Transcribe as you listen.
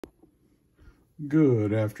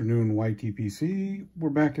Good afternoon, YTPC. We're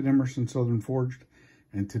back at Emerson Southern Forged,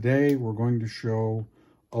 and today we're going to show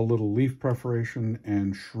a little leaf preparation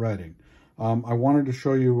and shredding. I wanted to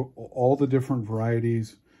show you all the different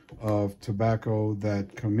varieties of tobacco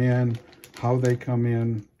that come in, how they come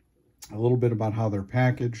in, a little bit about how they're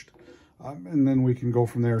packaged, and then we can go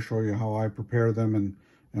from there, show you how I prepare them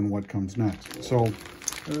and what comes next. So,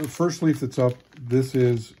 first leaf that's up, this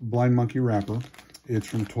is Blind Monkey Wrapper. It's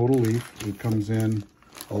from Total Leaf. It comes in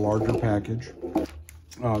a larger package.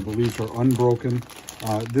 The leaves are unbroken.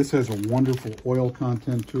 This has a wonderful oil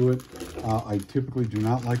content to it. I typically do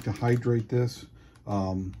not like to hydrate this,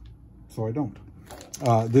 so I don't.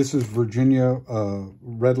 This is Virginia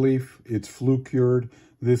Red Leaf. It's flue cured.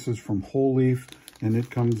 This is from Whole Leaf, and it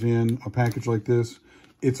comes in a package like this.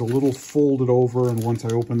 It's a little folded over, and once I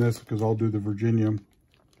open this, because I'll do the Virginia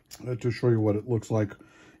to show you what it looks like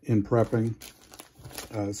in prepping.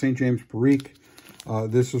 St. James Perique.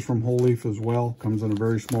 This is from Whole Leaf as well. Comes in a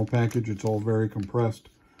very small package. It's all very compressed.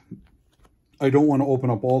 I don't want to open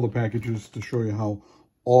up all the packages to show you how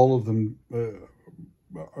all of them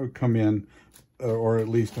come in, or at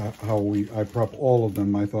least how I prep all of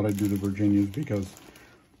them. I thought I'd do the Virginias because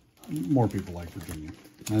more people like Virginia.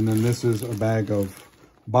 And then this is a bag of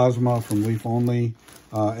Bosma from Leaf Only.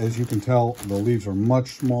 As you can tell, the leaves are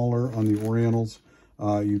much smaller on the Orientals.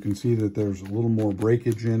 You can see that there's a little more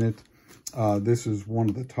breakage in it. This is one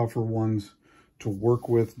of the tougher ones to work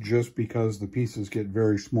with just because the pieces get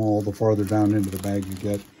very small the farther down into the bag you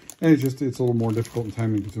get. And it's a little more difficult and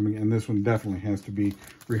time consuming. And this one definitely has to be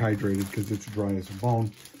rehydrated because it's dry as a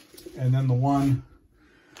bone. And then the one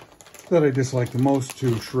that I dislike the most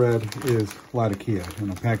to shred is Latakia.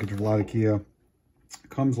 And a package of Latakia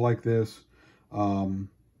comes like this.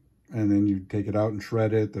 And then you take it out and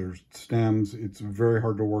shred it. There's stems. It's very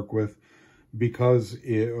hard to work with because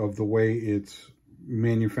of the way it's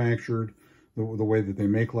manufactured, the way that they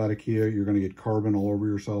make Latakia. You're going to get carbon all over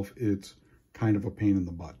yourself. It's kind of a pain in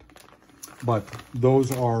the butt. But those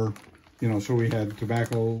are, so we had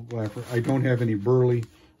tobacco wrapper. I don't have any burley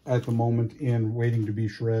at the moment in waiting to be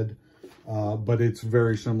shred, but it's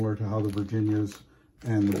very similar to how the Virginias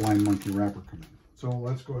and the Blind Monkey Wrapper come in. So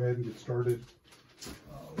let's go ahead and get started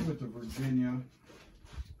with the Virginia.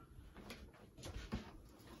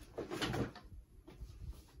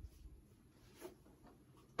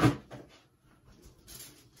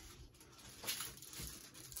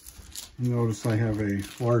 Notice I have a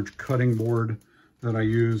large cutting board that I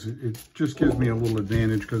use. It just gives me a little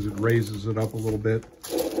advantage because it raises it up a little bit.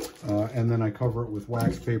 And then I cover it with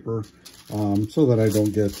wax paper so that I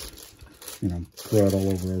don't get, thread all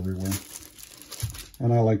over everywhere.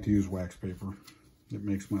 And I like to use wax paper. It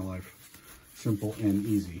makes my life simple and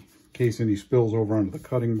easy. In case any spills over onto the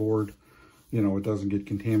cutting board, it doesn't get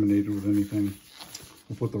contaminated with anything.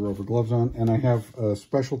 We'll put the rubber gloves on. And I have a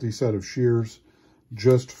specialty set of shears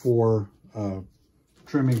just for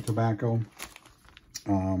trimming tobacco.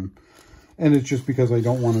 And it's just because I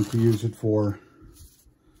don't want to use it for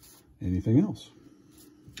anything else.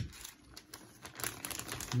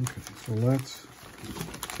 Okay, so let's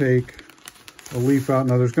take a leaf out.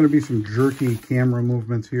 Now there's going to be some jerky camera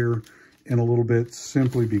movements here in a little bit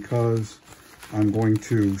simply because I'm going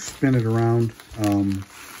to spin it around.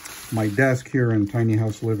 My desk here in Tiny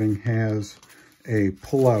House Living has a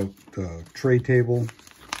pull-out tray table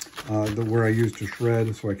where I use to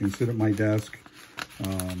shred, so I can sit at my desk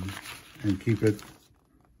and keep it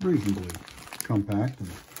reasonably compact, and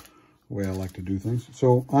the way I like to do things.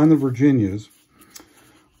 So on the Virginias,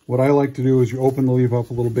 what I like to do is you open the leaf up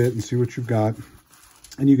a little bit and see what you've got.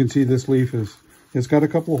 And you can see this leaf it's got a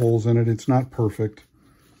couple of holes in it. It's not perfect.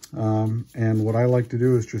 And what I like to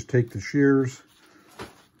do is just take the shears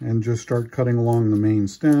and just start cutting along the main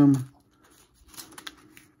stem.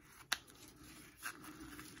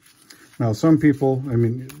 Now, some people,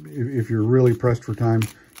 if you're really pressed for time,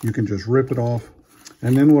 you can just rip it off.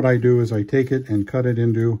 And then what I do is I take it and cut it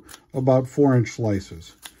into about 4-inch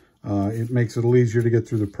slices. It makes it a little easier to get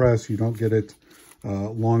through the press. You don't get it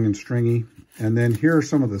long and stringy. And then here are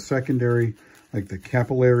some of the secondary, like the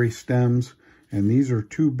capillary stems. And these are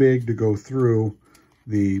too big to go through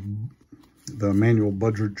the manual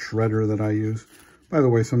budget shredder that I use. By the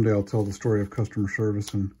way, someday I'll tell the story of customer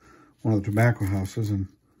service in one of the tobacco houses and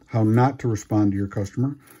how not to respond to your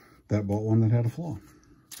customer that bought one that had a flaw.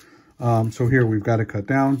 So here we've got it cut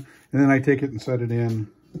down. And then I take it and set it in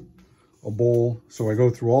a bowl. So I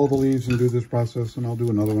go through all the leaves and do this process, and I'll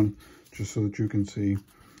do another one just so that you can see.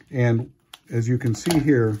 And as you can see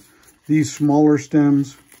here, these smaller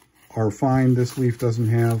stems are fine. This leaf doesn't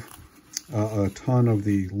have a ton of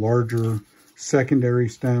the larger secondary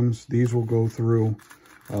stems. These will go through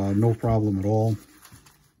no problem at all.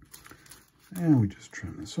 And we just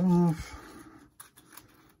trim this off.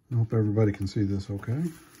 I hope everybody can see this okay.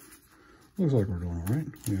 Looks like we're doing all right.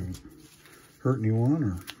 We haven't hurt anyone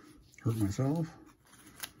or hurt myself.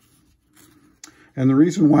 And the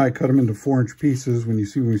reason why I cut them into 4-inch pieces, when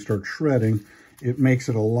we start shredding, it makes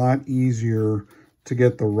it a lot easier to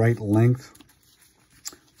get the right length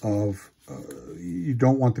of, you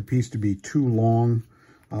don't want the piece to be too long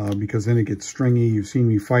because then it gets stringy. You've seen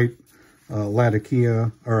me fight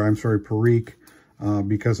Latakia, or I'm sorry, Perique,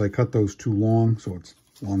 because I cut those too long, so it's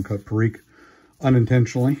long cut Perique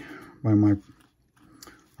unintentionally on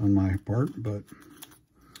my part, but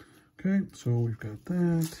okay, so we've got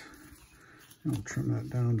that. And we'll trim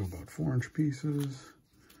that down to about 4-inch pieces.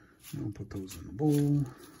 And we'll put those in the bowl.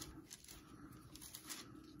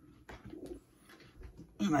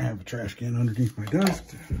 And I have a trash can underneath my desk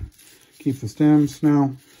to keep the stems.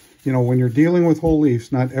 Now, you know, when you're dealing with whole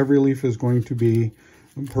leaves, not every leaf is going to be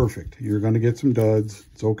perfect. You're going to get some duds.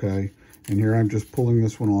 It's okay. And here I'm just pulling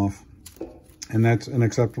this one off. And that's an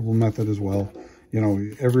acceptable method as well. You know,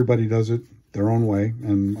 everybody does it their own way.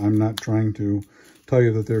 And I'm not trying to tell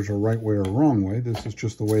you that there's a right way or a wrong way. This is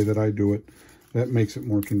just the way that I do it. That makes it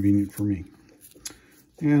more convenient for me.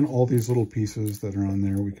 And all these little pieces that are on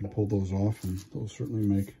there, we can pull those off, and those certainly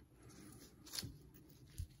make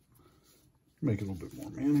it a little bit more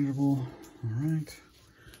manageable. All right,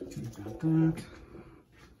 we've got that.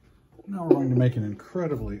 Now we're going to make an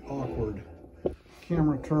incredibly awkward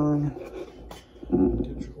camera turn.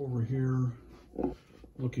 Get you over here,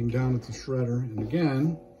 looking down at the shredder. And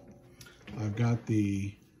again, I've got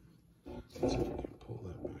the, let's see if we can pull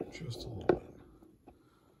that back just a little bit.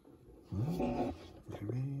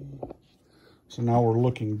 Okay. So now we're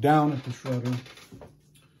looking down at the shredder,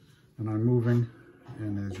 and I'm moving,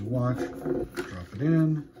 and as you watch, drop it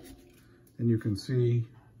in, and you can see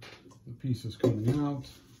the pieces coming out.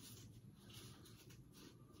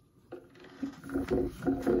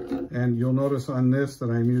 And you'll notice on this that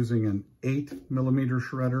I'm using an 8mm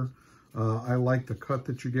shredder. I like the cut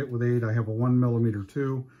that you get with 8. I have a 1mm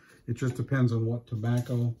too. It just depends on what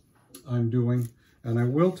tobacco I'm doing. And I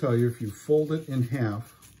will tell you, if you fold it in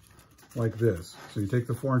half like this, so you take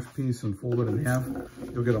the 4-inch piece and fold it in half,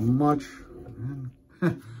 you'll get a much,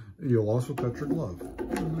 you'll also cut your glove.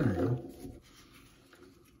 There you go.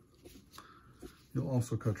 You'll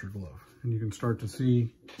also cut your glove. And you can start to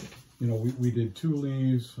see, you know, we did 2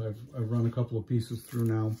 leaves. I've run a couple of pieces through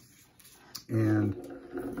now. And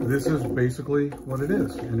this is basically what it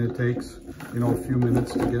is. And it takes, you know, a few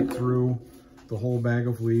minutes to get through the whole bag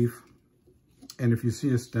of leaf. And if you see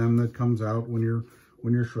a stem that comes out when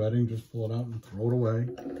you're shredding, just pull it out and throw it away.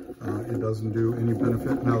 It doesn't do any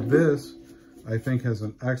benefit. Now this, I think, has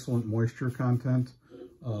an excellent moisture content.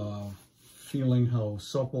 Feeling how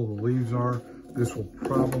supple the leaves are, this will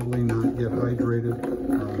probably not get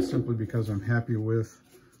hydrated simply because I'm happy with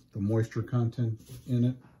the moisture content in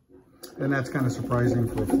it. And that's kind of surprising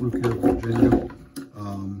for a flukier Virginia.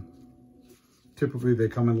 Typically they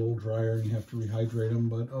come in a little drier and you have to rehydrate them,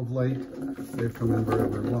 but of late they've come in very,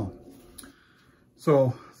 very well.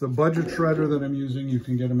 So the budget shredder that I'm using, you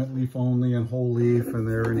can get them at leaf only and whole leaf, and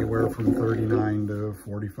they're anywhere from $39 to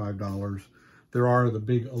 $45. There are the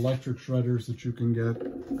big electric shredders that you can get.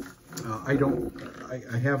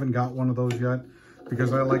 I haven't got one of those yet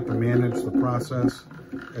because I like to manage the process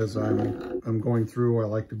as I'm going through. I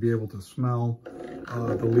like to be able to smell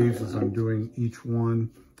the leaves as I'm doing each one.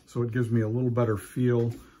 So it gives me a little better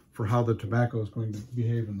feel for how the tobacco is going to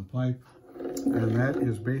behave in the pipe. And that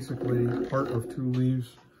is basically part of 2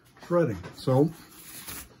 leaves shredding. So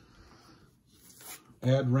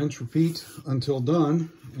add, rinse, repeat until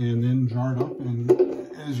done, and then jar it up. And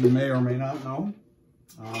as you may or may not know,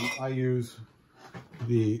 I use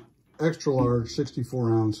the extra large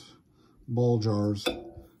 64-ounce ball jars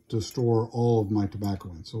to store all of my tobacco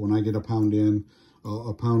in. So when I get a pound in,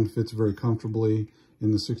 a pound fits very comfortably in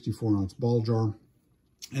the 64-ounce ball jar,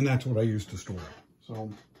 and that's what I use to store it. So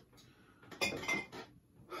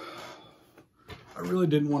I really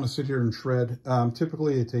didn't want to sit here and shred.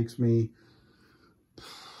 Typically it takes me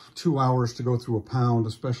 2 hours to go through a pound,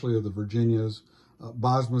 especially of the Virginias.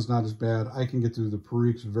 Bosma's not as bad. I can get through the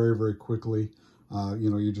Periques very, very quickly. You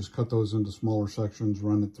know, you just cut those into smaller sections,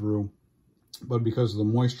 run it through. But because of the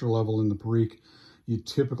moisture level in the Perique, you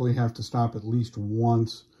typically have to stop at least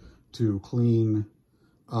once to clean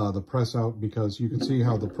the press out, because you can see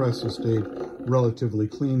how the press has stayed relatively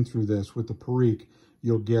clean through this. With the Perique,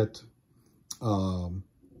 you'll get some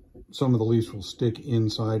of the leaves will stick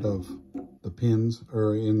inside of the pins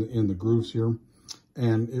or in the grooves here.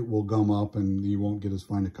 and it will gum up and you won't get as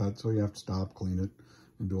fine a cut. So you have to stop, clean it,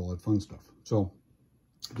 and do all that fun stuff. So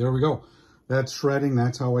there we go. That's shredding.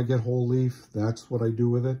 That's how I get whole leaf. That's what I do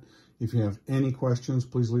with it. If you have any questions,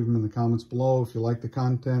 please leave them in the comments below. If you like the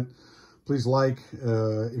content, please like.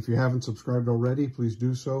 If you haven't subscribed already, please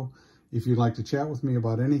do so. If you'd like to chat with me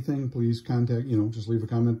about anything, please contact, just leave a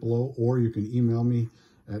comment below, or you can email me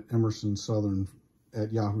at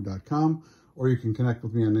emersonsouthern@yahoo.com, or you can connect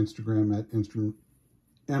with me on Instagram at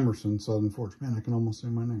Emerson Southern Forge. Man, I can almost say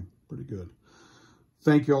my name. Pretty good.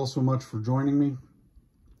 Thank you all so much for joining me.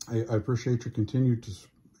 I appreciate your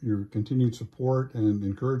continued support and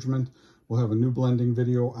encouragement. We'll have a new blending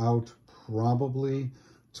video out probably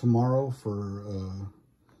tomorrow for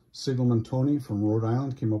Sigelman Tony from Rhode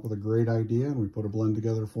Island. Came up with a great idea, and we put a blend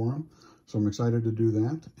together for him. So I'm excited to do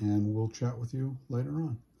that, and we'll chat with you later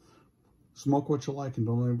on. Smoke what you like, and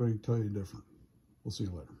don't let anybody tell you different. We'll see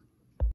you later.